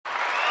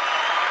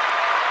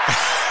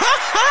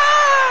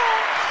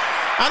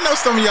I know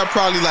some of y'all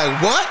probably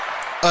like, what?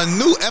 A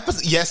new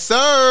episode? Yes,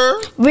 sir.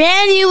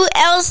 Brand new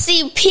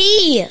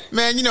LCP.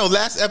 Man, you know,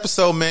 last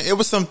episode, man, it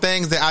was some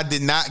things that I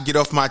did not get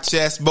off my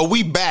chest, but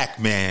we back,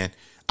 man.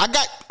 I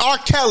got R.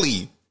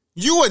 Kelly.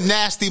 You a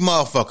nasty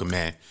motherfucker,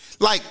 man.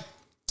 Like,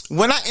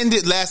 when I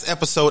ended last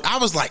episode, I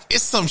was like,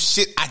 it's some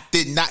shit I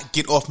did not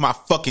get off my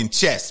fucking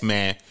chest,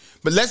 man.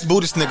 But let's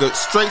boo this nigga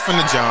straight from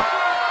the jump.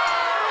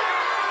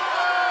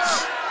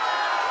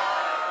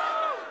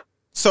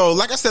 So,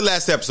 like I said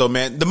last episode,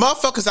 man, the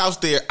motherfuckers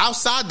out there,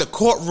 outside the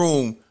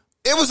courtroom,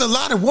 it was a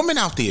lot of women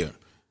out there.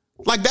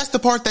 Like, that's the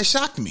part that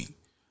shocked me.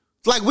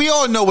 Like, we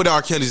all know what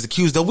R. Kelly's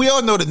accused of. We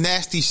all know the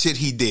nasty shit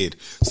he did.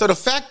 So, the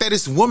fact that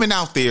it's women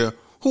out there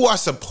who are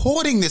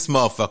supporting this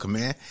motherfucker,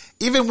 man,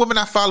 even women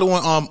I follow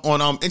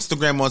on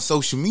Instagram, on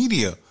social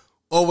media,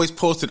 always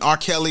posting R.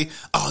 Kelly.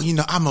 Oh, you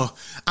know, I'm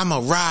a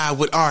ride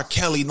with R.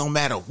 Kelly no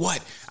matter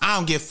what. I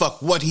don't give a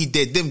fuck what he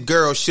did. Them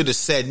girls should have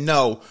said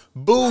no.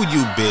 Boo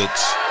you,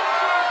 bitch.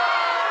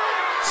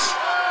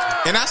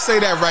 And I say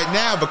that right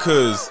now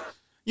because,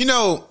 you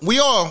know, we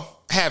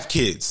all have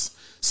kids.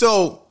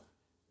 So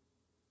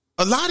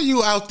a lot of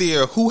you out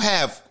there who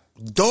have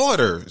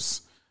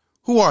daughters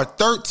who are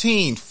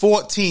 13,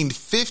 14,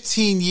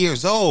 15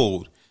 years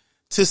old,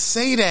 to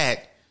say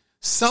that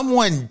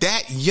someone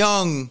that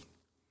young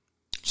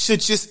should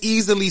just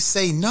easily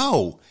say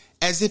no,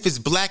 as if it's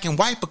black and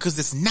white, because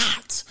it's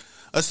not.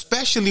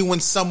 Especially when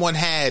someone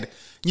had,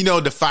 you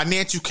know, the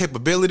financial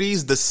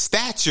capabilities, the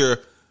stature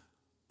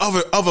of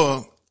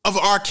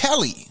R.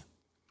 Kelly.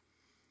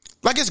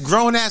 Like, it's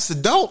grown-ass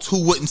adults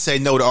who wouldn't say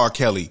no to R.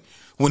 Kelly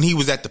when he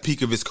was at the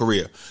peak of his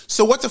career.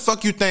 So what the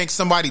fuck you think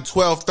somebody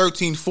 12,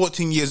 13,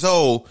 14 years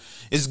old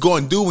is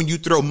going to do when you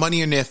throw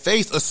money in their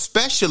face,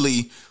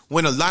 especially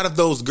when a lot of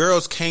those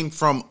girls came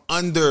from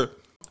under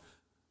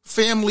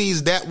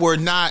families that were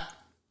not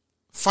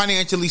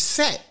financially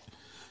set?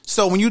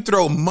 So when you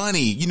throw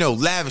money, you know,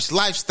 lavish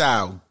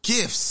lifestyle,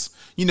 gifts,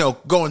 you know,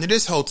 going to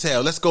this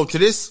hotel, let's go to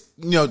this,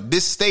 you know,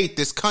 this state,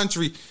 this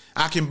country,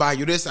 I can buy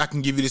you this, I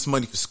can give you this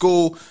money for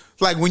school.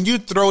 Like, when you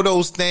throw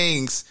those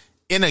things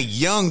in a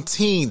young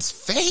teen's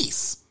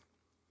face,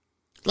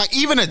 like,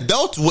 even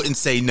adults wouldn't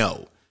say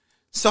no.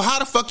 So how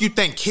the fuck you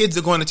think kids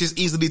are going to just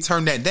easily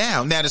turn that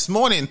down? Now, this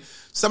morning,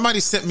 somebody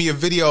sent me a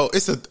video.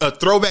 It's a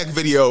throwback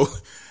video.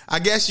 I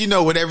guess, you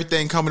know, with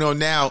everything coming on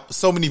now,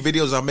 so many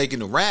videos are making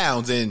the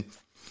rounds, and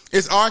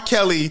it's R.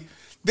 Kelly.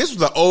 This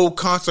was an old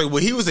concert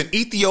where he was in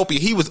Ethiopia.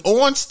 He was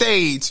on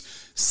stage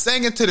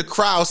singing to the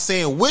crowd,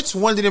 saying, which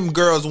one of them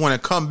girls want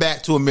to come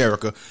back to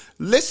America?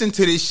 Listen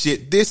to this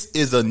shit. This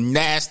is a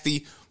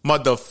nasty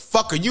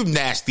motherfucker. You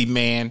nasty,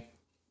 man.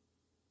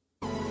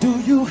 Do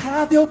you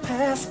have your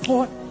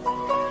passport?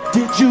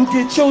 Did you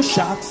get your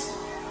shots?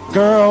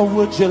 Girl,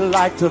 would you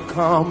like to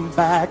come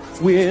back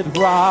with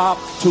Rob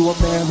to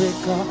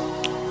America?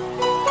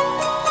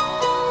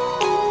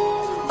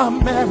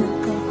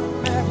 America.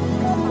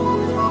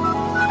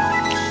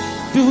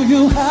 Do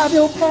you have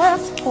your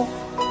passport?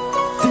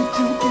 Did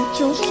you get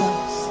your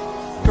shots?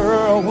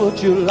 Girl,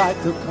 would you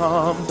like to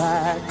come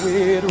back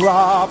with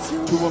Rob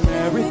to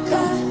America?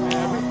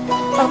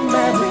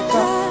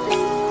 America.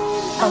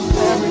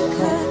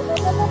 America.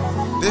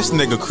 This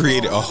nigga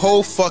created a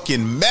whole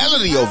fucking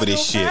melody over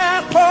this shit.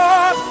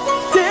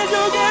 Did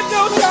you get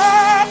your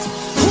shots?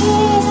 Who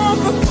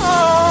wants to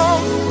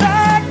come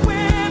back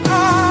with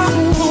Rob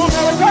to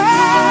America?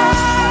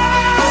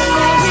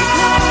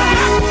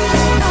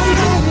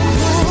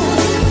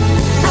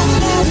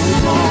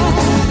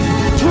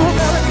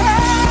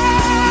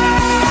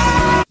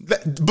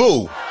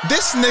 Boo,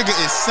 this nigga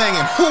is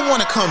saying, who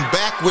want to come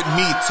back with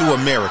me to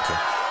America?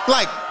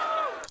 Like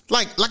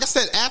I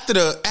said, after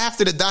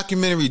the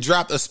documentary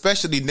dropped,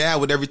 especially now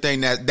with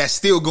everything that's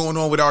still going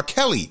on with R.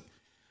 Kelly,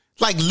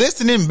 like,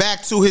 listening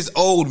back to his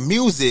old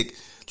music,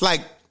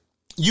 like,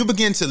 you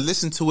begin to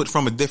listen to it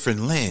from a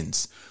different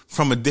lens,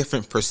 from a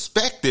different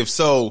perspective.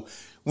 So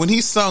when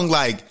he sung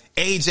like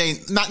Age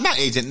Ain't, not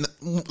Age Ain't,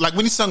 like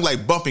when he sung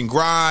like Bump and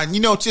Grind,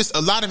 you know, just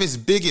a lot of his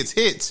biggest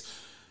hits,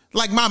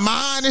 like, my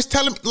mind is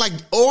telling me, like,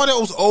 all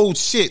those old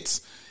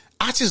shits,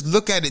 I just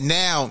look at it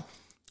now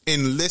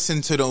and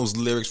listen to those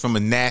lyrics from a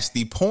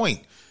nasty point,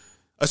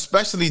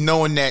 especially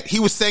knowing that he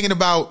was singing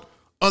about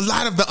a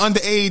lot of the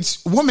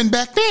underage women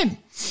back then.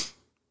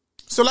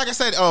 So like I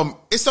said,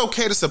 it's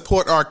okay to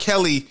support R.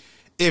 Kelly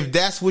if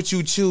that's what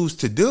you choose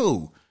to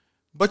do.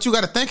 But you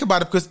got to think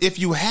about it, because if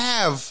you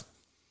have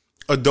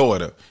a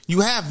daughter, you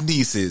have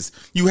nieces,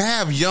 you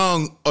have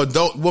young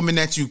adult women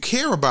that you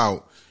care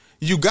about,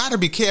 you got to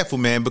be careful,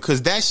 man,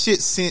 because that shit,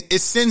 it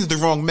sends the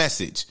wrong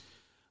message.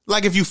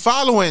 Like, if you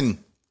following,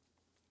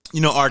 you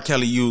know, R.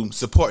 Kelly, you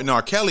supporting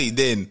R. Kelly,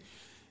 then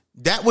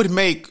that would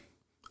make,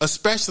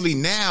 especially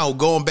now,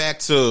 going back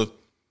to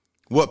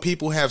what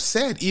people have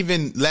said,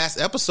 even last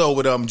episode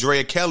with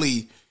Drea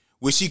Kelly,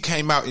 where she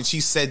came out and she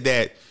said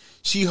that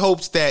she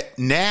hopes that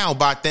now,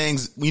 by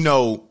things, you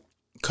know,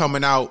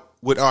 coming out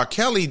with R.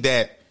 Kelly,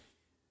 that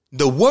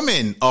the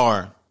women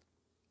are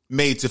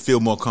made to feel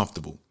more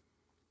comfortable.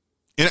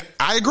 And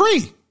I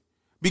agree.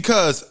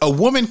 Because a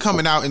woman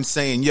coming out and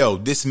saying, yo,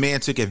 this man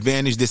took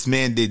advantage, this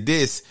man did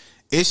this,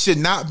 it should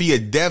not be a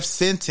death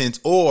sentence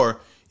or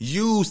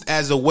used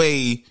as a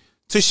way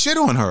to shit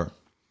on her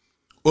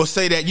or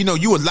say that, you know,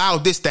 you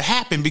allowed this to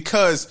happen,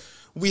 because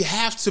we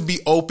have to be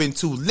open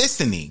to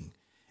listening.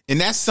 And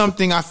that's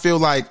something I feel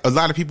like a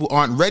lot of people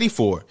aren't ready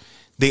for.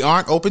 They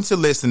aren't open to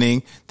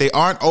listening. They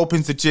aren't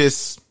open to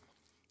just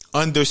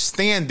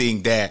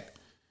understanding that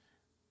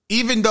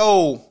even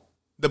though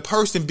the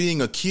person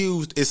being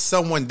accused is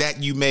someone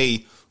that you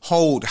may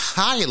hold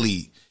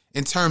highly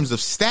in terms of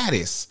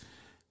status,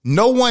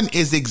 no one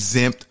is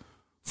exempt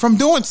from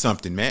doing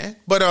something, man.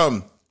 But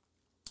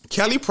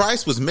Kelly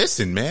Price was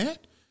missing, man.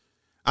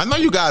 I know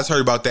you guys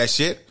heard about that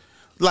shit.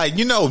 Like,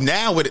 you know,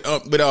 now with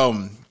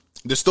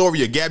the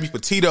story of Gabby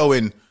Petito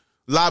and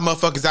a lot of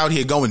motherfuckers out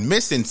here going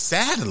missing,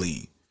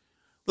 sadly.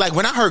 Like,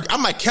 when I heard,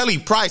 I'm like, Kelly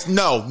Price,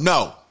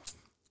 no.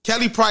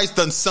 Kelly Price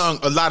done sung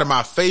a lot of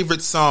my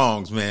favorite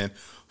songs, man,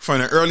 from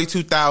the early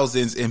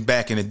 2000s and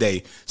back in the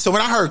day. So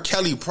when I heard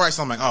Kelly Price,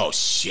 I'm like, oh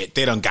shit,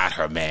 they done got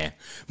her, man.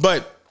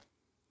 But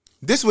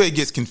this way it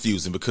gets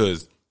confusing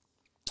because,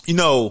 you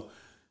know,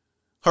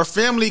 her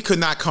family could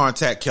not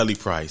contact Kelly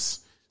Price.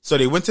 So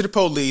they went to the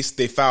police.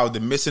 They filed the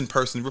missing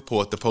person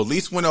report. The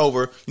police went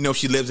over. You know,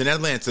 she lives in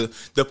Atlanta.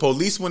 The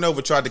police went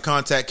over, tried to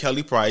contact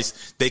Kelly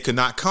Price. They could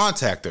not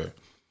contact her.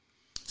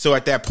 So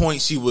at that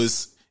point, she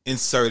was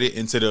inserted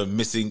into the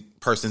missing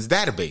persons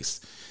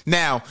database.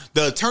 Now,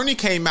 the attorney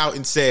came out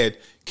and said,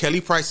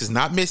 Kelly Price is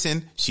not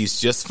missing.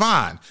 She's just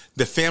fine.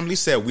 The family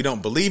said, we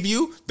don't believe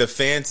you. The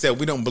fans said,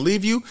 we don't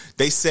believe you.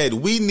 They said,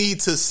 we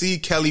need to see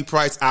Kelly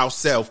Price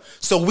ourselves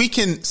so we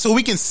can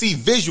see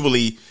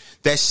visually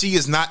that she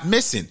is not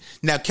missing.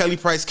 Now, Kelly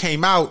Price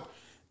came out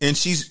and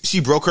she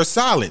broke her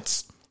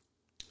silence.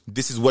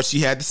 This is what she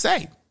had to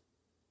say.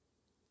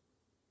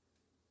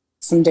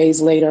 Some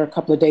days later, a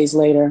couple of days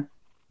later,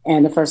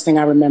 and the first thing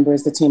I remember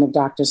is the team of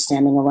doctors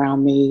standing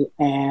around me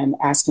and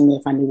asking me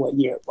if I knew what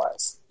year it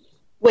was.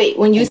 Wait,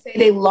 when you say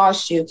they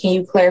lost you, can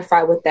you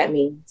clarify what that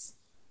means?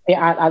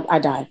 Yeah, I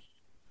died.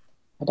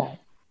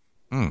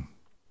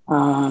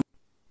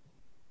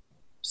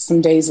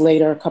 Some days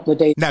later, a couple of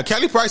days. Now,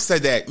 Kelly Price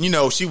said that, you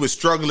know, she was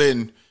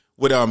struggling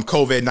with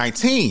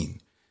COVID-19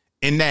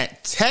 and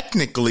that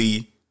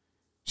technically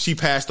she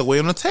passed away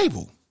on the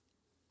table.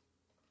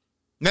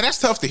 Now, that's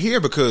tough to hear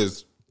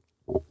because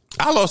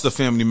I lost a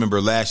family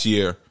member last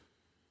year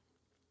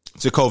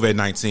to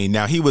COVID-19.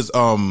 Now, he was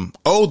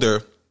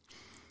older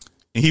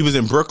and he was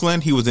in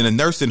Brooklyn. He was in a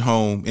nursing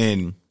home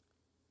and,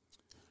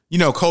 you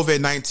know,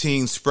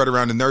 COVID-19 spread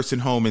around the nursing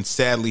home and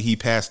sadly he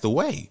passed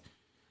away.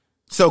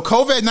 So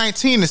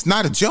COVID-19 is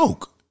not a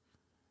joke.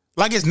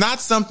 Like, it's not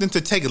something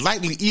to take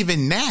lightly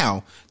even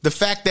now. The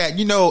fact that,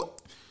 you know,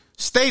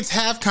 states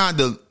have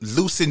kind of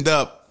loosened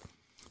up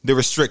the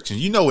restrictions.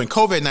 You know, when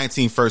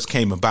COVID-19 first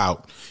came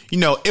about, you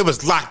know, it was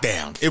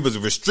lockdown. It was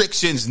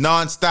restrictions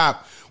nonstop.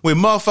 When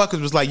motherfuckers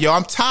was like, yo,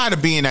 I'm tired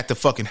of being at the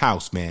fucking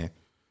house, man.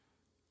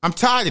 I'm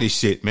tired of this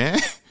shit, man.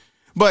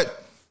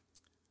 But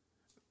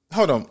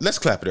hold on. Let's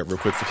clap it up real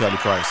quick for Kelly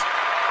Price.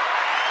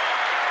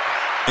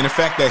 And the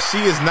fact that she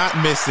is not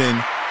missing,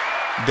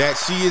 that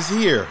she is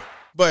here.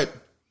 But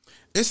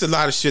it's a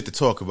lot of shit to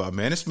talk about,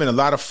 man. It's been a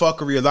lot of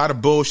fuckery, a lot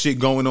of bullshit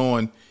going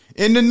on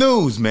in the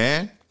news,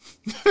 man.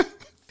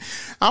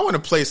 I want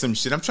to play some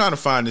shit. I'm trying to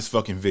find this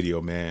fucking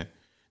video, man.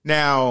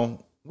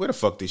 Now, where the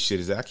fuck this shit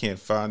is at? I can't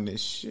find this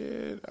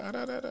shit.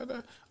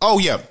 Oh,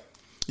 yeah.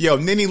 Yo,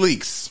 Nene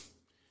Leakes.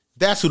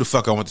 That's who the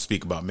fuck I want to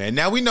speak about, man.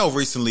 Now, we know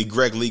recently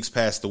Greg Leakes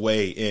passed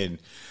away. And,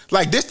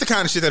 like, this the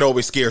kind of shit that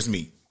always scares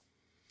me.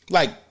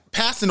 Like,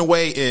 passing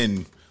away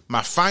in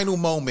my final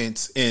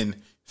moments and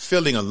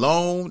feeling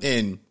alone.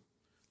 And,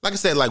 like I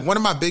said, like, one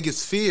of my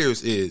biggest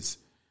fears is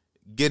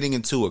getting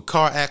into a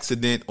car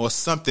accident or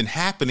something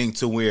happening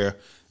to where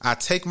I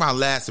take my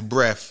last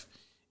breath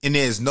and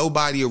there's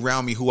nobody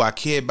around me who I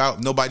care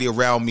about, nobody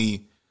around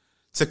me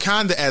to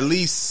kind of at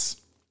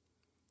least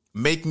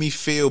make me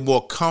feel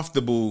more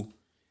comfortable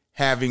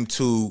having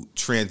to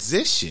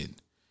transition.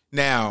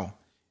 Now,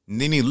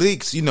 Nene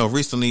Leakes, you know,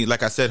 recently,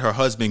 like I said, her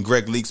husband,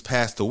 Greg Leakes,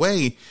 passed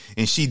away,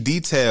 and she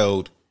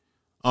detailed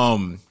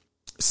some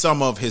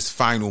of his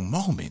final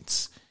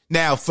moments.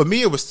 Now, for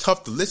me, it was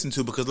tough to listen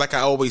to because, like I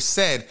always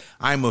said,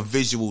 I'm a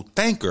visual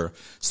thinker.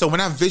 So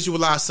when I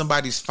visualize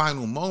somebody's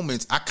final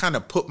moments, I kind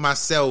of put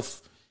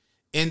myself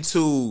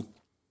into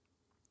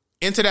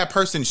that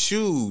person's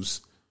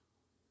shoes,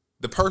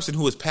 the person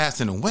who is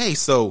passing away.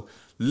 So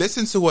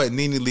listen to what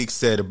Nene Leakes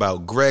said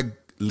about Greg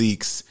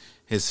Leakes,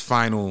 his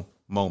final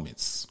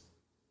moments.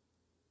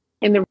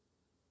 In the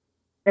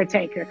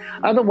caretaker.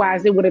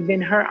 Otherwise, it would have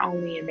been her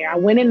only in there. I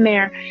went in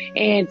there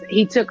and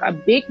he took a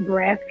big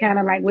breath, kind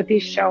of like with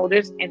his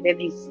shoulders, and then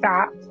he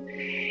stopped.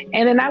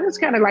 And then I was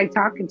kind of like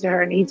talking to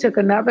her, and he took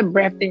another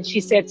breath, and she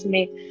said to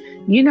me,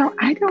 you know,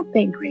 I don't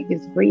think Greg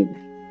is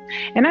breathing.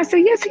 And I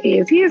said, yes, he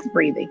is. He is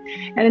breathing.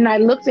 And then I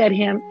looked at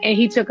him, and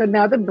he took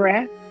another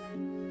breath.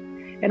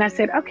 And I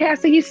said, okay. I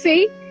said, you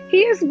see,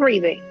 he is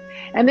breathing.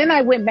 And then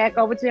I went back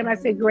over to him. I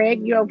said,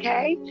 Greg, you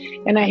okay?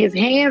 And his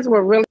hands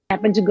were really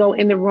happened to go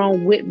in the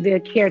room with the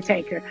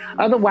caretaker.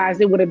 Otherwise,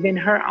 it would have been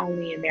her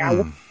only in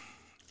there.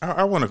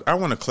 I want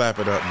to clap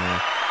it up,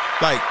 man.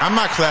 Like, I'm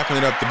not clapping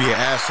it up to be an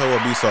asshole or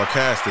be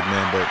sarcastic,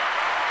 man, but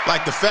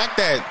like the fact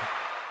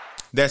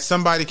that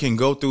somebody can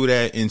go through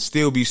that and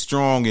still be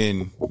strong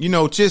and, you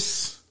know,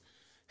 just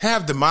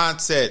have the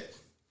mindset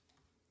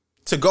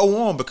to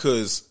go on,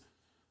 because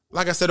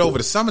like I said, over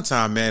the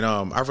summertime, man,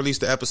 I released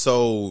the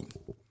episode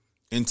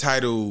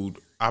entitled,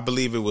 I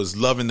believe it was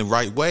Loving the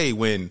Right Way,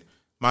 when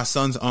my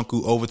son's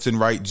uncle, Overton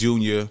Wright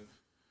Jr.,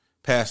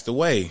 passed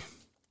away.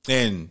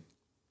 And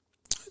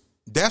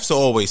deaths are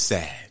always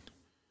sad.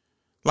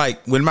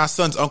 Like, when my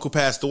son's uncle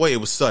passed away,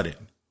 it was sudden.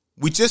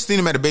 We just seen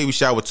him at a baby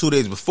shower 2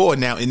 days before.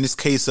 Now, in this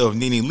case of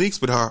Nene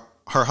Leakes with her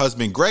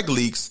husband, Greg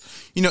Leakes,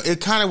 you know,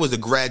 it kind of was a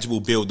gradual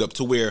buildup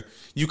to where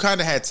you kind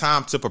of had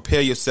time to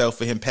prepare yourself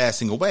for him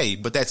passing away.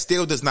 But that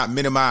still does not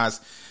minimize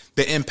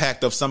the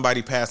impact of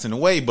somebody passing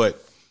away. But,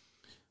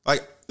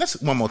 like,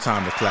 let's one more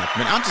time to clap,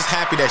 man. I'm just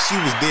happy that she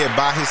was there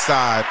by his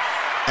side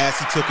as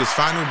he took his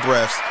final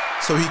breaths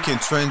so he can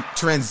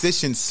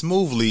transition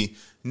smoothly,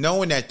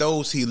 knowing that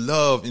those he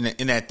loved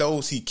and that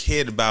those he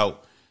cared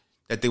about,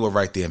 that they were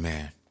right there,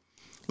 man.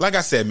 Like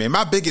I said, man,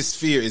 my biggest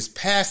fear is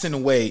passing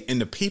away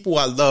and the people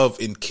I love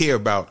and care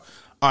about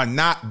are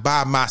not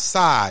by my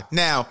side.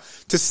 Now,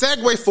 to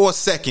segue for a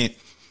second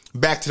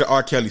back to the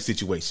R. Kelly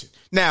situation.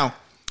 Now,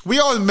 we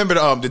all remember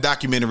the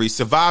documentary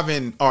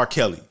Surviving R.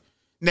 Kelly.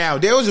 Now,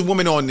 there was a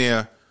woman on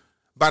there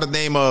by the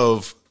name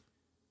of,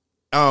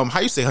 how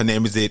you say her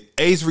name? Is it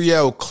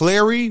Azriel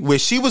Clary? Where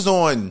she was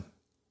on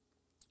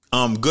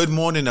Good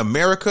Morning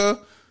America.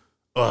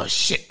 Oh,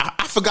 shit.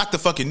 I forgot the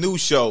fucking news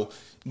show.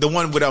 The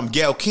one with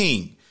Gayle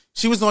King.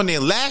 She was on there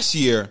last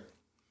year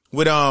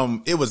with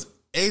it was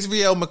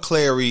Azriel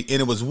McClary and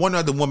it was one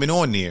other woman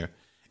on there.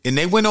 And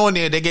they went on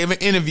there, they gave an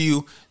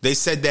interview. They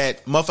said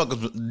that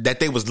motherfuckers, that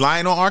they was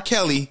lying on R.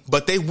 Kelly,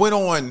 but they went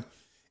on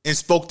and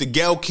spoke to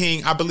Gayle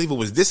King, I believe it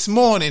was this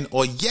morning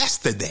or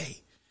yesterday.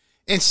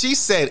 And she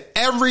said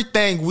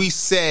everything we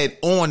said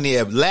on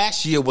there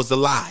last year was a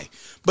lie.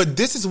 But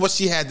this is what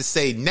she had to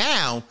say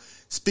now,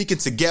 speaking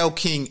to Gayle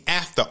King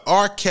after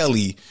R.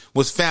 Kelly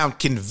was found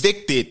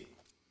convicted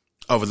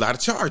of a lot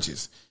of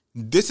charges.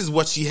 This is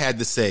what she had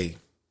to say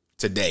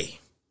today.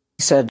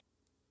 You said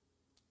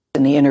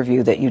in the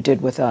interview that you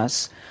did with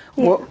us,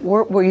 what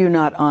were you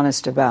not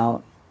honest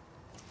about?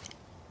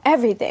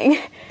 Everything.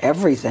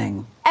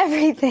 Everything?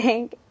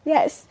 Everything,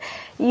 yes.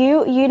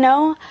 You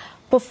know,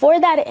 before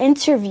that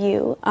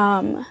interview,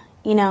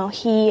 you know,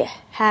 he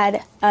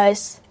had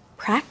us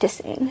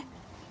practicing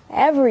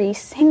every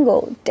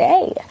single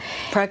day.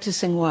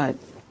 Practicing what?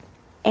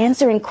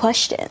 Answering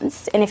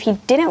questions. And if he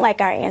didn't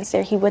like our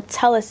answer, he would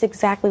tell us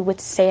exactly what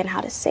to say and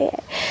how to say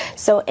it.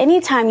 So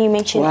anytime you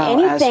mention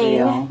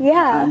anything,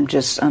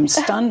 I'm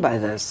stunned by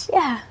this.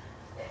 Yeah.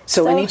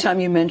 So anytime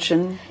you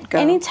mention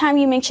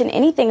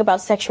anything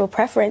about sexual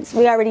preference,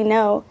 we already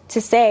know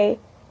to say,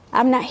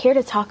 I'm not here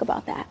to talk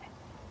about that.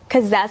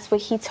 Because that's what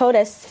he told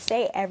us to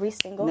say every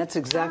single time. That's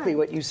exactly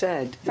what you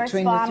said. First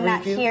of all, I'm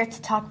not here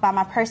to talk about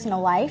my personal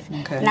life.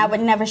 Okay. And I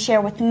would never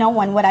share with no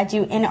one what I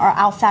do in or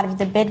outside of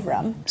the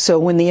bedroom. So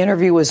when the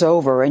interview was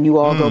over and you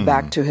all go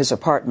back to his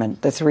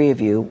apartment, the three of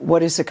you,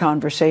 what is the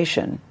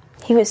conversation?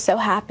 He was so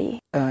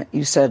happy.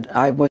 You said,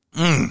 I would...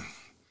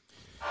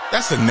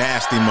 That's a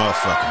nasty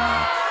motherfucker,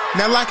 man.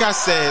 Now, like I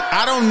said,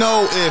 I don't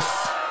know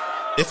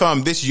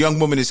if this young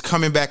woman is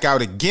coming back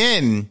out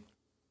again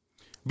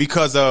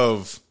because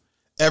of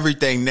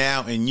everything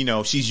now, and you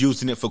know, she's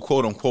using it for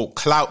quote unquote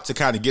clout to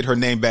kind of get her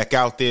name back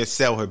out there,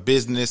 sell her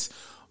business,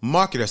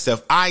 market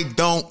herself. I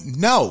don't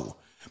know.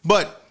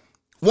 But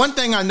one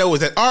thing I know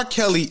is that R.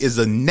 Kelly is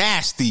a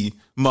nasty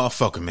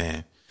motherfucker,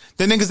 man.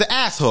 The nigga's an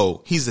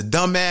asshole. He's a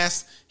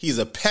dumbass. He's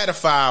a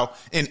pedophile,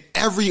 and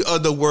every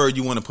other word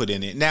you want to put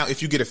in it. Now,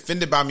 if you get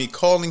offended by me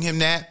calling him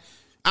that,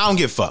 I don't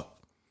give a fuck.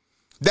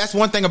 That's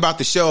one thing about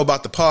the show,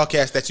 about the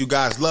podcast that you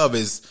guys love,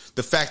 is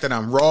the fact that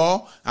I'm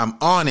raw, I'm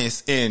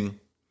honest, and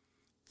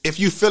if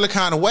you feel a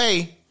kind of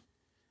way,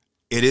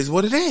 it is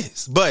what it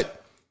is.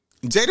 But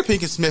Jada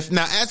Pinkett Smith,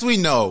 now as we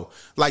know,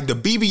 like the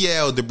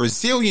BBL, the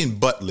Brazilian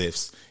butt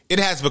lifts, it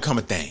has become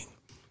a thing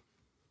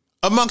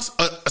amongst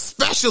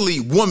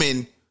especially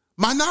women,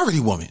 minority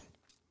women.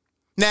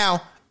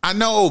 Now, I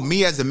know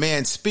me as a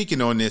man speaking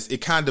on this,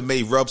 it kind of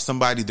may rub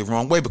somebody the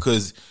wrong way,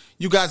 because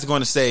you guys are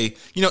going to say,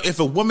 you know, if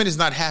a woman is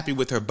not happy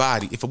with her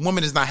body, if a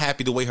woman is not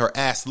happy the way her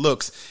ass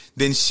looks,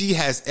 then she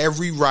has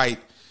every right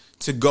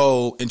to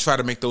go and try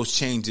to make those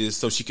changes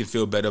so she can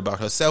feel better about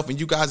herself. And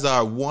you guys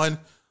are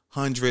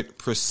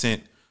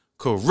 100%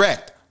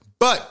 correct.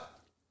 But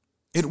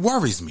it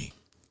worries me.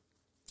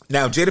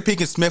 Now, Jada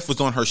Pinkett Smith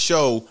was on her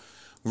show,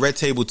 Red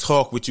Table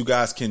Talk, which you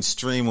guys can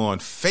stream on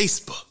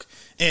Facebook.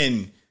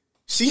 And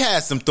she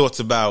had some thoughts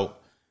about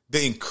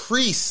the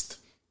increased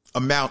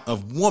amount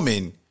of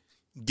women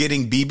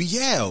getting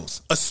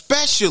BBLs,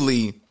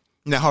 especially.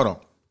 Now, hold on.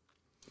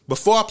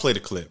 Before I play the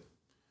clip,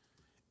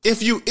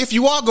 if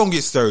you are going to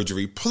get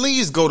surgery,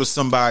 please go to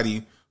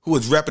somebody who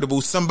is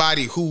reputable,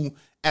 somebody who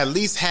at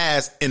least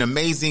has an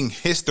amazing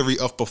history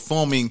of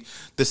performing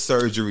the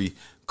surgery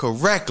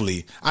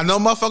correctly. I know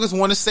motherfuckers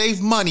want to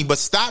save money, but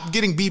stop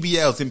getting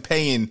BBLs and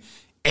paying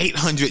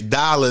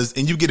 $800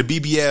 and you get a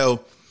BBL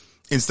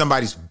in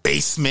somebody's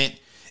basement,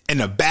 in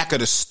the back of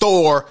the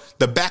store,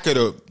 the back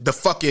of the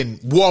fucking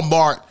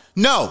Walmart.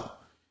 No.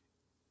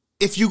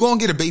 If you're going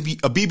to get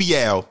a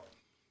BBL,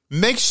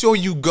 make sure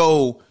you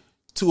go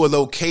to a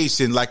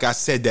location, like I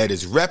said, that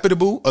is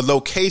reputable, a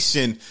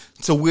location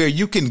to where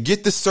you can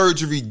get the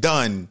surgery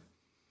done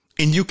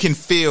and you can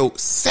feel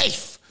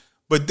safe.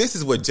 But this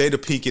is what Jada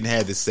Pinkett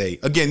had to say.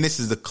 Again, this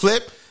is a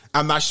clip.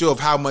 I'm not sure of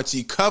how much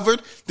he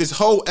covered. This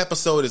whole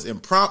episode is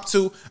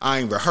impromptu. I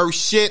ain't rehearsed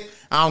shit.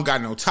 I don't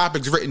got no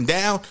topics written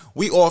down.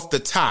 We off the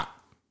top.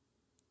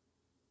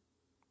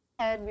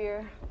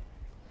 We're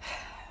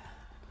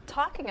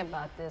talking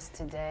about this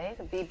today,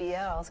 the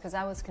BBLs, because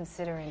I was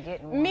considering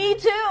getting one. Me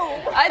too.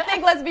 I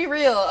think, let's be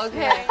real,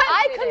 okay? Yeah,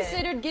 I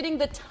considered getting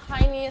the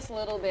tiniest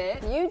little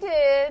bit. You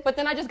did. But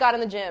then I just got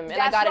in the gym and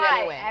I That's got right. it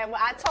anyway. And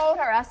I told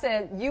her, I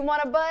said, you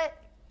want a butt?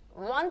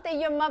 One thing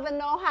your mother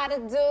know how to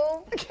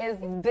do is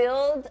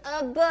build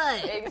a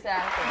butt.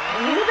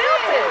 Exactly. You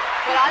built it.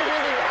 But I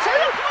really... To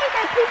the point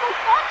that people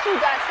thought you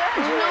got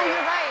surgery. You know,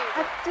 you're right.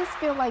 I just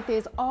feel like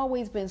there's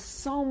always been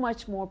so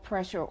much more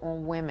pressure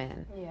on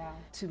women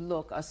to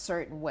look a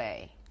certain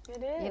way.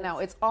 It is. You know,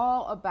 it's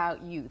all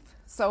about youth.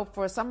 So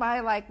for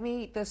somebody like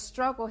me, the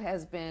struggle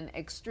has been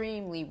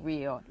extremely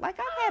real. Like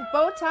I had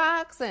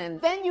Botox, and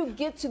then you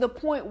get to the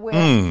point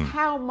where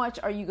how much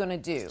are you going to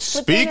do?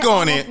 Speak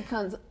on it.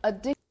 Becomes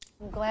addictive.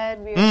 I'm glad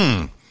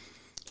we're...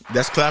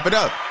 Let's clap it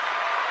up.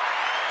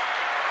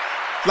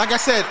 Like I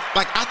said,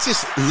 like I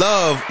just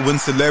love when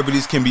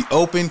celebrities can be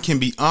open, can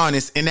be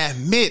honest, and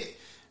admit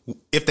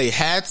if they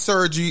had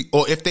surgery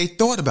or if they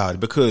thought about it.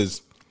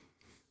 Because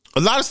a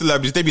lot of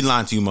celebrities, they be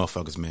lying to you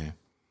motherfuckers, man.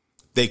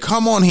 They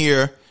come on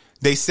here,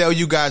 they sell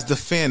you guys the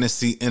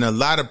fantasy, and a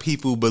lot of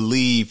people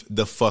believe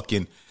the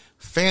fucking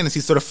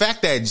fantasy. So the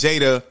fact that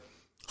Jada,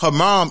 her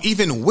mom,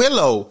 even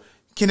Willow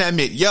can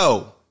admit,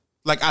 yo,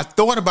 like I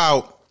thought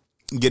about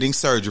getting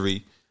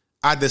surgery.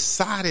 I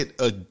decided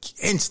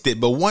against it.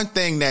 But one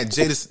thing that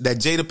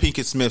Jada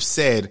Pinkett Smith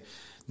said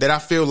that I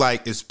feel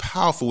like is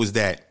powerful is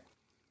that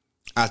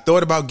I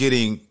thought about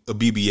getting a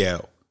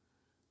BBL,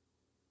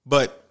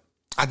 but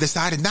I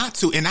decided not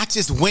to. And I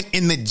just went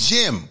in the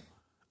gym.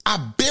 I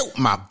built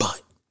my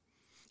butt.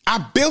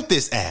 I built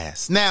this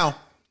ass. Now,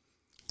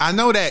 I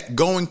know that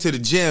going to the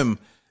gym,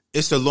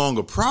 it's a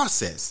longer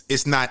process.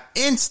 It's not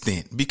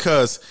instant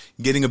because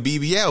getting a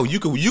BBL,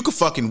 you could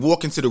fucking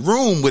walk into the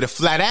room with a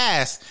flat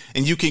ass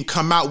and you can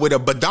come out with a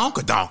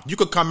badonkadonk. You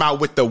could come out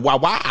with the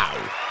wow.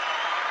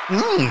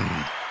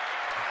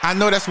 I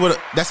know that's what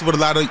a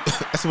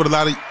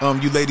lot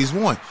of you ladies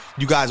want.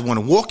 You guys want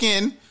to walk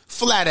in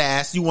flat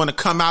ass. You want to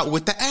come out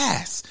with the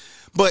ass,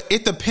 but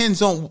it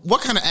depends on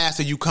what kind of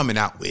ass are you coming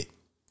out with.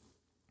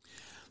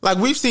 Like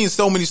we've seen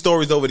so many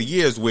stories over the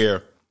years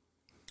where.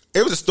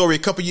 It was a story a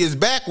couple years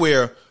back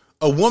where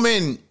a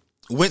woman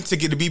went to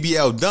get a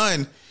BBL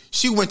done.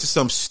 She went to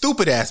some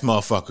stupid ass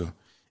motherfucker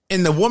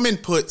and the woman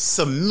put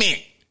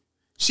cement.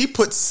 She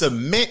put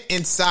cement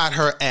inside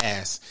her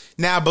ass.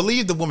 Now, I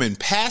believe the woman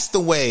passed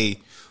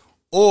away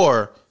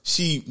or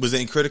she was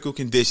in critical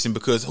condition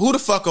because who the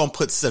fuck gonna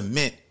put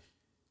cement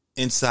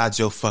inside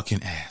your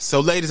fucking ass? So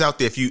ladies out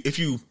there, if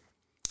you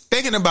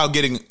thinking about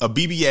getting a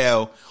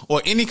BBL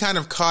or any kind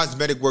of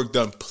cosmetic work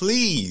done,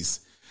 please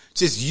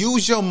just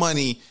use your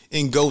money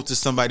and go to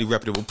somebody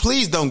reputable.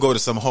 Please don't go to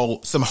some hole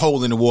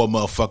in the wall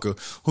motherfucker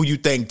who you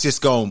think just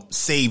gonna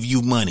save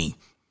you money.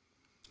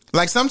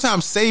 Like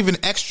sometimes saving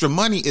extra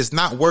money is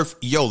not worth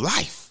your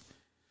life.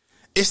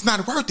 It's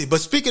not worth it. But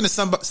speaking of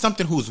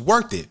something who's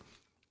worth it.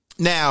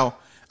 Now,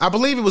 I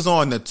believe it was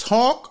on The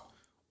Talk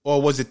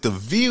or was it The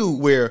View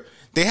where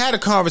they had a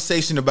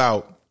conversation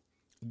about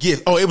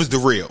gifts. Oh, it was The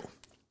Real.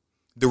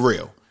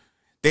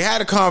 They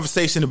had a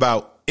conversation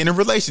about in a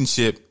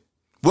relationship,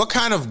 what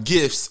kind of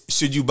gifts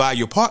should you buy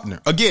your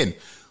partner? Again,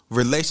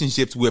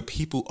 relationships where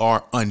people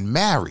are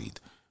unmarried.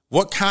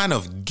 What kind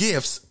of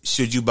gifts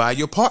should you buy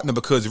your partner?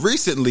 Because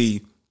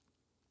recently,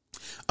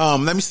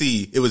 let me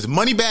see. It was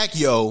Moneybagg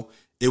Yo.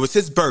 It was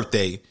his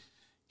birthday.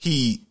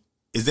 He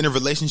is in a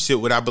relationship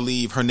with, I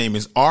believe her name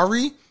is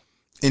Ari.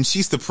 And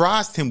she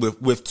surprised him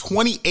with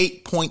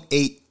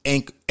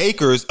 28.8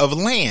 acres of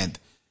land.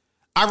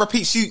 I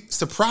repeat, she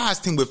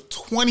surprised him with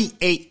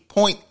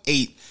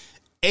 28.8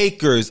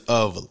 acres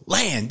of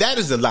land. That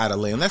is a lot of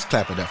land. Let's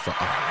clap it up for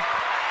Ari.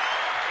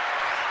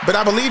 But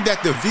I believe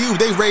that The View,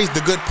 they raised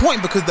a good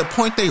point because the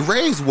point they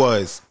raised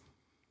was,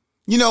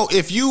 you know,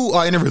 if you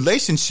are in a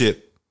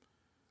relationship,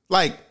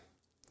 like,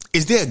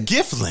 is there a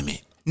gift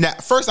limit? Now,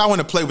 first I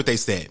want to play what they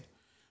said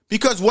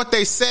because what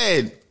they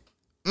said,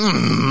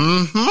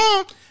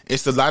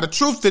 it's a lot of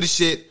truth to the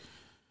shit,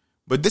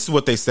 but this is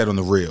what they said on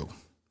The Real.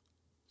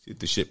 See if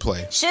the shit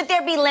play. Should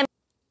there be limits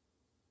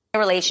in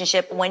a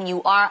relationship when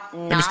you are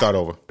not? Let me start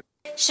over.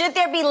 Should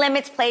there be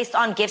limits placed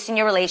on gifts in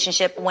your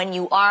relationship when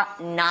you are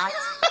not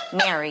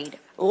married?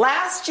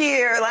 Last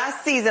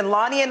season,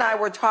 Lonnie and I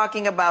were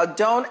talking about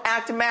don't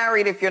act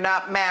married if you're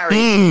not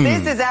married.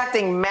 This is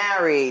acting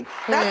married.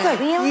 That's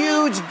a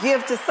huge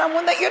gift to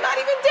someone that you're not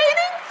even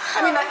dating.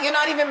 I mean, that you're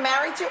not even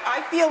married to.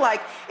 I feel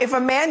like if a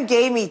man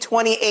gave me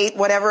 28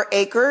 whatever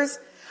acres,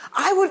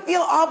 I would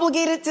feel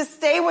obligated to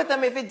stay with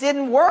him if it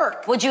didn't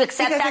work. Would you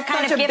accept that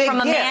kind of gift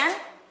from a man?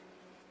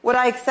 Would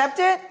I accept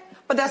it?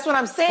 But that's what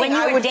I'm saying. When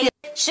you were dating,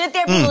 should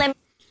there be limits?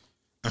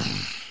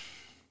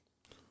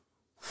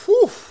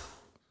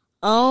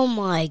 Oh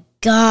my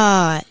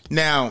God.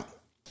 Now,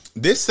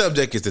 this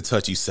subject is a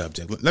touchy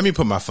subject. Let me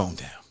put my phone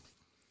down.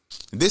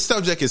 This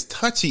subject is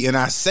touchy, and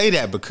I say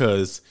that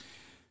because,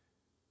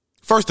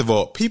 first of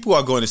all, people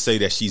are going to say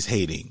that she's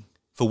hating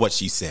for what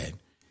she said.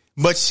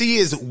 But she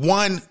is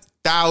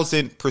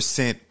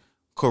 1,000%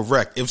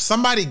 correct. If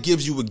somebody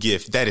gives you a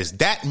gift that is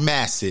that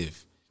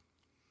massive,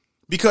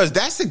 because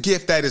that's a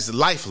gift that is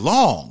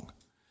lifelong.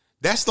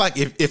 That's like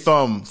if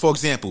for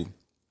example,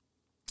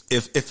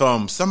 if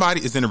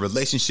somebody is in a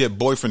relationship,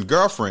 boyfriend,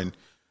 girlfriend,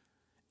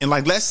 and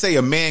like, let's say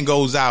a man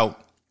goes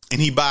out and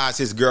he buys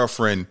his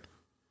girlfriend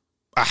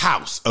a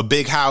house, a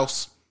big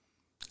house,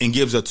 and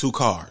gives her 2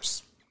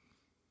 cars.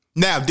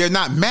 Now, they're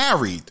not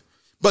married,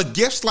 but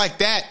gifts like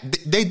that,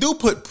 they do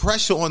put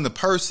pressure on the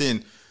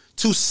person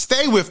to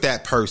stay with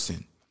that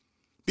person.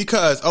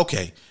 Because,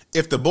 okay,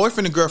 if the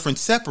boyfriend and girlfriend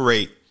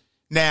separate,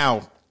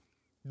 now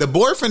the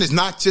boyfriend is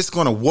not just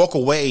going to walk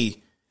away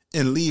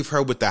and leave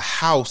her with the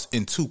house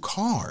and 2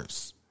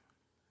 cars.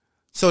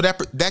 So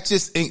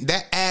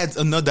that adds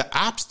another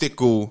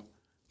obstacle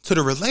to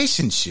the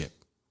relationship.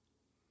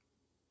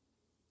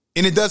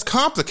 And it does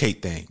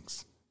complicate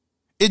things.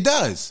 It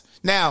does.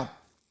 Now,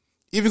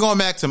 even going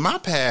back to my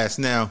past,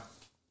 now,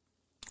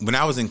 when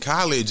I was in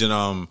college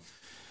and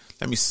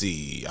let me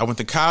see, I went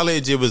to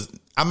college,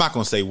 I'm not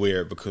going to say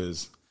where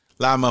because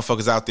a lot of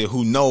motherfuckers out there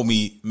who know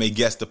me may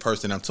guess the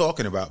person I'm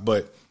talking about,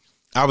 but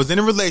I was in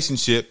a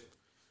relationship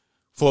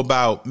for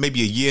about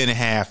maybe a year and a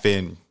half,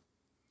 and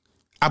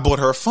I bought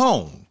her a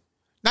phone.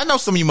 Now, I know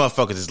some of you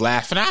motherfuckers is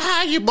laughing.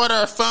 How you bought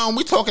her a phone?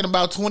 We talking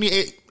about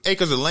 28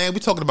 acres of land.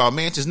 We talking about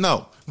mansions.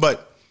 No,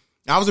 but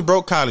I was a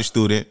broke college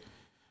student,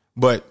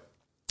 but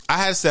I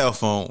had a cell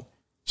phone.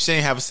 She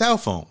didn't have a cell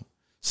phone.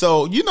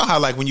 So you know how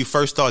like when you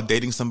first start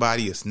dating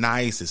somebody, it's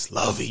nice, it's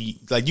lovey.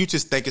 Like you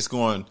just think it's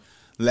going to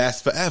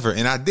last forever.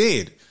 And I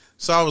did.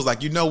 So I was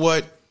like, you know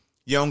what?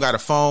 You don't got a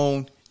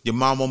phone. Your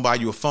mom won't buy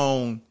you a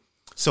phone.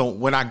 So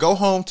when I go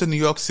home to New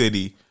York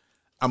City,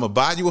 I'm going to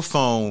buy you a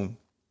phone.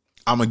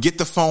 I'm going to get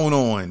the phone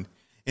on.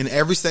 And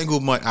every single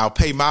month, I'll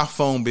pay my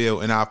phone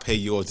bill and I'll pay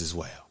yours as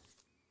well.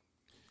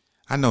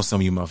 I know some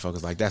of you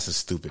motherfuckers like, that's a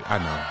stupid. I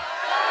know.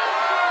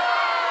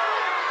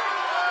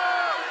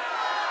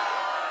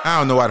 I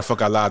don't know why the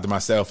fuck I lied to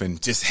myself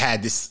and just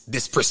had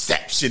this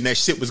perception that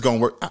shit was going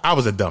to work. I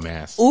was a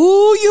dumbass.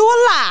 Ooh, you a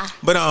lie.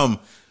 But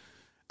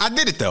I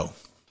did it though.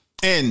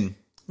 And,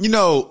 you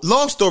know,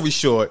 long story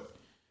short,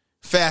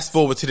 fast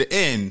forward to the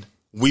end,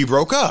 we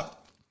broke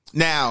up.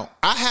 Now,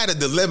 I had a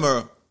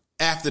dilemma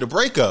after the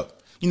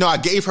breakup. You know, I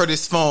gave her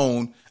this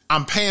phone.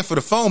 I'm paying for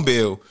the phone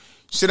bill.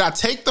 Should I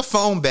take the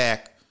phone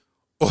back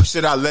or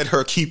should I let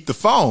her keep the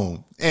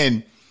phone?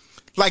 And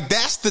like,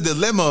 that's the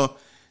dilemma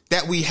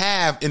that we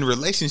have in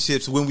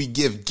relationships when we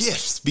give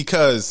gifts,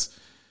 because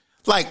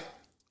like,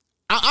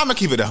 I'm gonna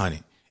keep it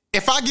 100.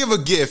 If I give a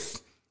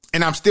gift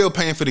and I'm still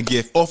paying for the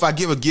gift, or if I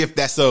give a gift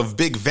that's of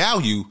big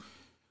value,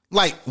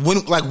 like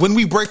when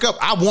we break up,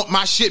 I want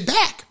my shit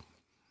back.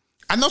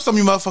 I know some of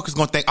you motherfuckers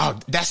gonna think, oh,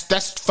 that's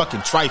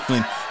fucking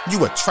trifling.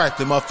 You a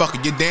trifling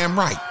motherfucker. You're damn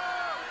right.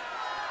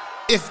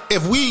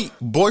 If we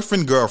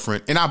boyfriend,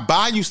 girlfriend, and I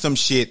buy you some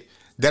shit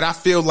that I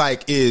feel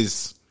like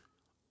is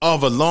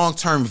of a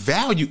long-term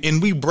value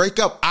and we break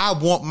up, I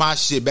want my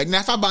shit back. Now,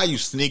 if I buy you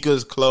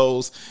sneakers,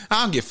 clothes,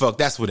 I don't give a fuck.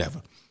 That's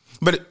whatever.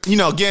 But, you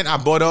know, again, I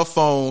bought her a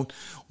phone.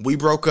 We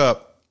broke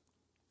up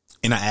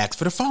and I asked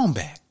for the phone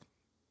back.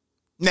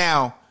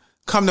 Now,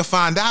 come to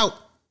find out,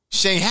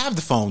 she ain't have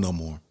the phone no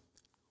more.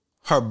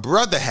 Her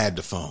brother had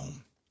the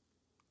phone.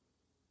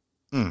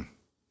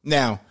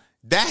 Now,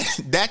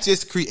 that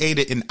just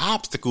created an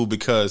obstacle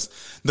because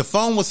the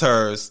phone was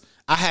hers.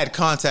 I had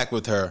contact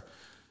with her.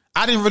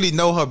 I didn't really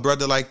know her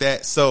brother like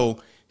that. So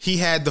he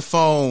had the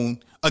phone.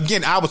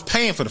 Again, I was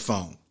paying for the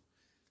phone.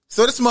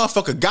 So this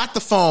motherfucker got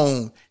the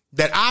phone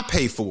that I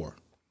paid for.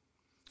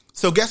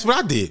 So guess what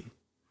I did?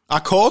 I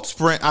called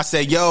Sprint. I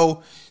said,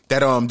 yo,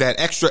 that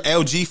extra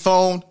LG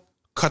phone,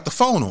 cut the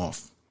phone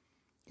off.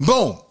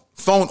 Boom.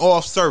 Phone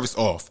off, service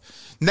off.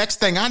 Next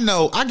thing I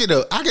know, I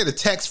get a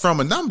text from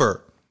a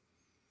number.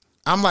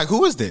 I'm like,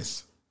 who is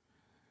this?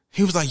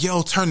 He was like,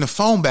 yo, turn the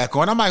phone back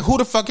on. I'm like, who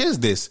the fuck is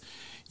this?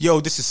 Yo,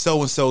 this is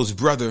so-and-so's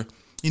brother.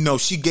 You know,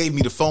 she gave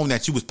me the phone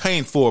that you was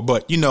paying for,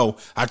 but, you know,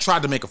 I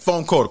tried to make a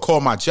phone call to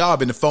call my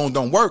job and the phone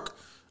don't work.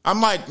 I'm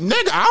like,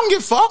 nigga, I don't give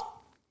a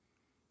fuck.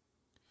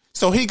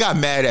 So he got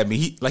mad at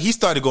me. He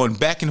started going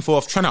back and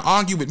forth trying to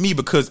argue with me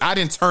because I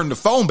didn't turn the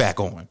phone back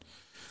on.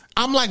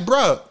 I'm like,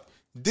 bruh,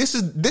 this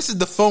is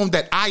the phone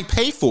that I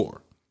pay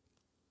for.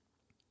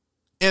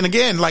 And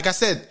again, like I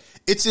said,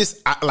 it's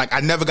just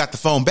I never got the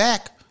phone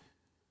back,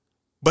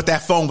 but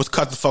that phone was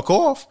cut the fuck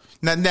off.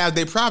 Now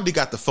they probably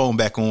got the phone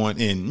back on,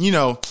 and you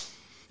know,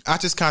 I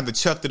just kind of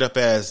chucked it up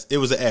as it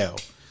was an L.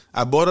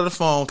 I bought her the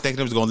phone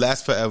thinking it was gonna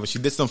last forever. She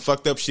did some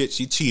fucked up shit.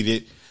 She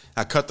cheated.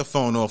 I cut the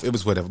phone off. It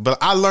was whatever. But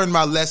I learned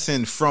my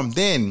lesson from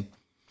then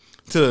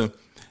to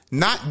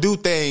not do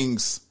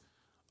things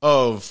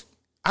of,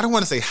 I don't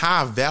want to say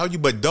high value,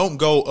 but don't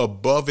go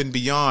above and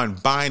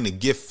beyond buying a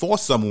gift for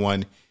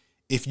someone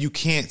if you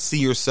can't see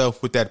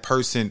yourself with that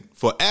person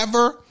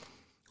forever,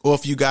 or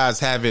if you guys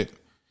haven't,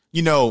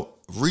 you know,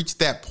 reached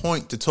that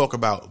point to talk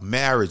about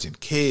marriage and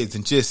kids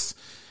and just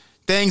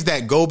things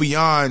that go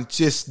beyond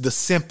just the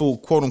simple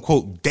quote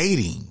unquote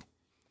dating.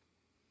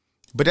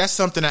 But that's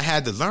something I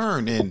had to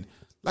learn. And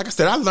like I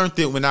said, I learned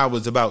it when I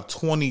was about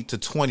 20 to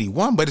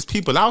 21. But it's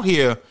people out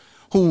here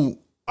who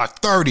are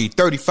 30,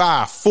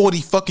 35,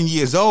 40 fucking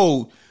years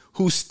old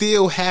who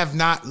still have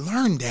not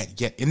learned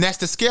that yet. And that's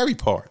the scary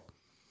part.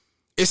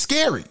 It's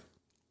scary.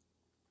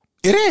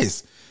 It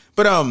is.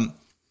 But I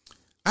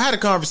had a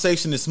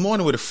conversation this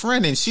morning with a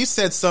friend, and she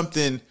said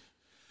something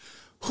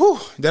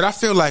that I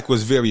feel like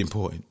was very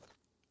important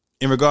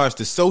in regards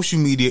to social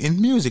media and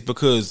music,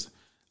 because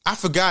I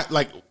forgot,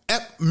 like,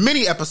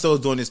 many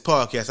episodes on this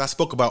podcast, I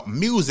spoke about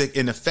music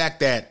and the fact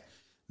that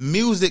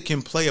music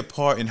can play a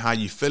part in how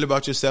you feel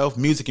about yourself.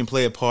 Music can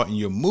play a part in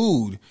your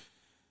mood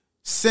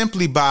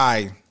simply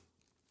by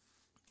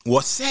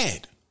what's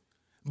said.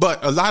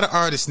 But a lot of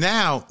artists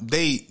now,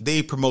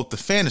 they promote the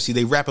fantasy.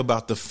 They rap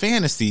about the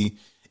fantasy,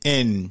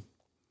 and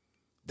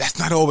that's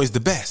not always the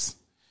best.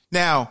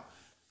 Now,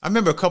 I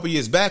remember a couple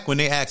years back when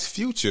they asked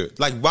Future,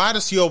 like, why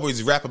does he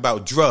always rap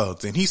about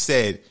drugs? And he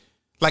said,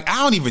 like,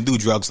 I don't even do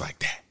drugs like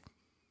that.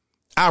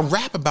 I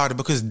rap about it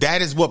because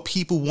that is what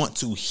people want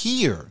to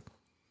hear.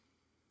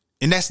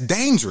 And that's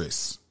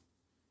dangerous.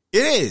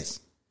 It is.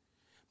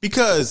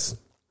 Because,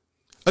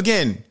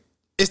 again,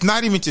 it's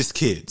not even just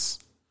kids.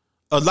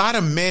 A lot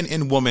of men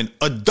and women,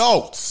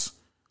 adults,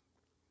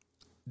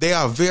 they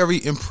are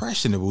very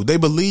impressionable. They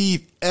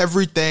believe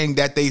everything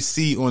that they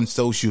see on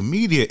social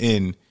media.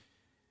 And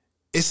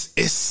I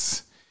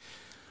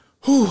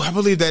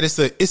believe that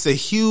it's a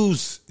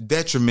huge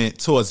detriment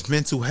towards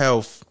mental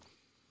health,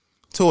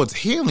 towards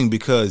healing,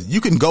 because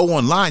you can go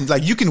online,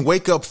 like you can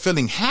wake up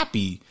feeling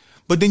happy,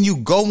 but then you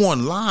go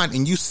online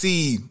and you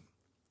see,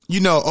 you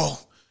know,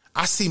 oh,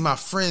 I see my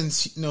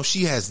friends, you know,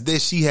 she has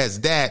this, she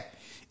has that.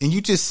 And you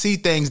just see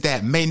things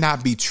that may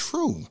not be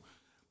true.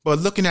 But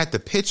looking at the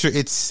picture,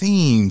 it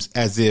seems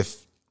as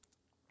if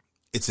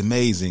it's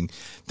amazing.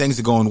 Things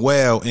are going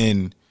well,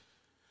 and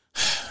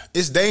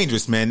it's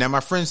dangerous, man. Now, my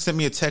friend sent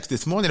me a text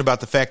this morning about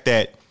the fact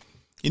that,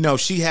 you know,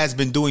 she has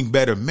been doing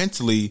better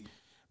mentally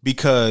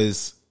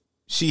because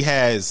she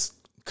has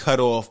cut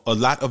off a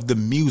lot of the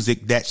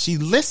music that she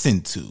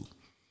listened to.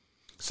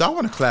 So I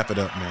want to clap it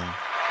up, man.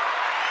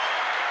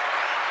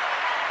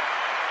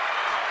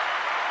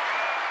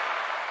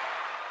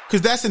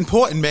 Because that's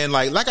important, man.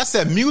 Like I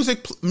said,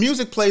 music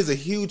plays a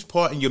huge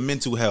part in your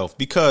mental health,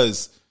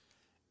 because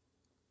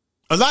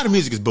a lot of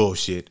music is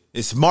bullshit.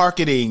 It's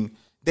marketing.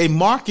 They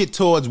market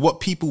towards what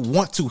people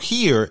want to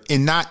hear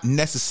and not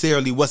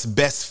necessarily what's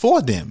best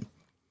for them.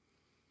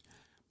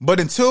 But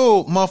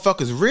until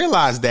motherfuckers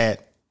realize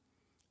that,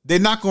 they're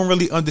not going to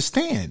really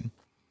understand.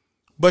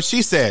 But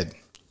she said,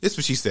 this is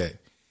what she said.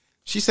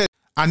 She said,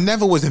 I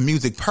never was a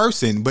music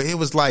person, but it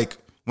was like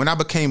when I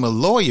became a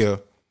lawyer,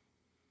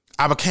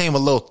 I became a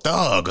little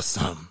thug or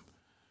something.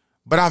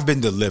 But I've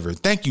been delivered.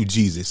 Thank you,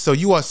 Jesus. So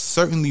you are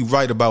certainly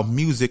right about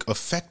music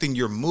affecting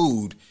your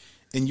mood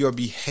and your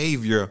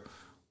behavior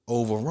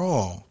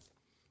overall.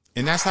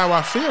 And that's how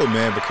I feel,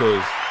 man,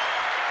 because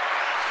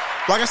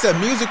like I said,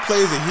 music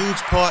plays a huge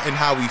part in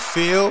how we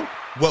feel,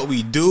 what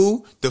we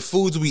do, the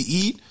foods we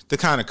eat, the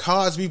kind of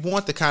cars we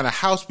want, the kind of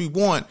house we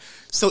want.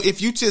 So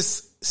if you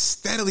just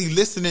steadily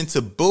listening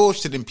to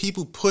bullshit and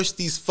people push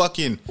these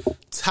fucking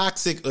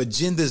toxic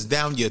agendas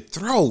down your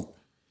throat,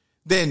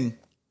 then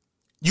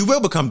you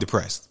will become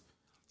depressed.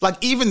 Like,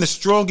 even the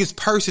strongest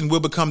person will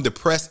become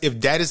depressed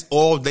if that is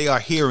all they are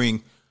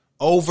hearing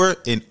over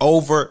and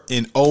over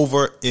and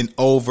over and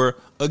over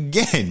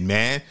again,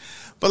 man.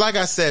 But like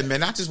I said,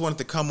 man, I just wanted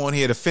to come on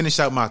here to finish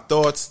out my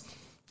thoughts,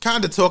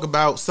 kind of talk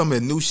about some of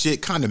the new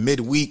shit, kind of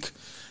midweek.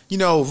 You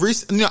know,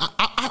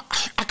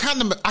 I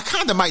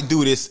kind of might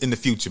do this in the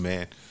future,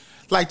 man.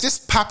 Like,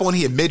 just pop on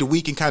here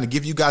midweek and kind of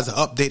give you guys an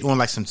update on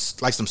like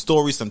some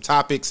stories, some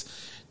topics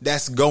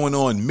that's going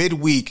on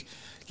midweek.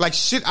 Like,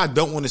 shit I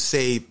don't want to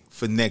save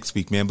for next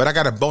week, man. But I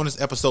got a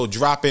bonus episode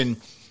dropping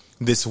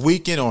this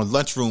weekend on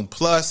Lunchroom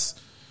Plus.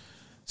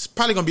 It's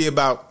probably going to be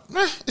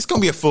it's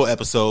going to be a full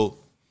episode,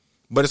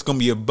 but it's going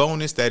to be a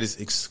bonus that is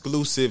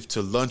exclusive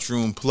to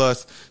Lunchroom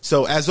Plus.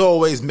 So as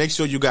always, make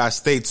sure you guys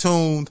stay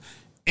tuned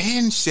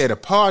and share the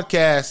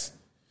podcast.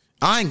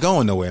 I ain't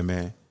going nowhere,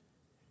 man.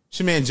 It's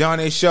your man, John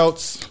A.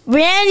 Schultz.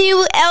 Brand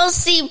new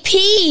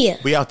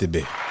LCP. We out there,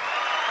 bitch.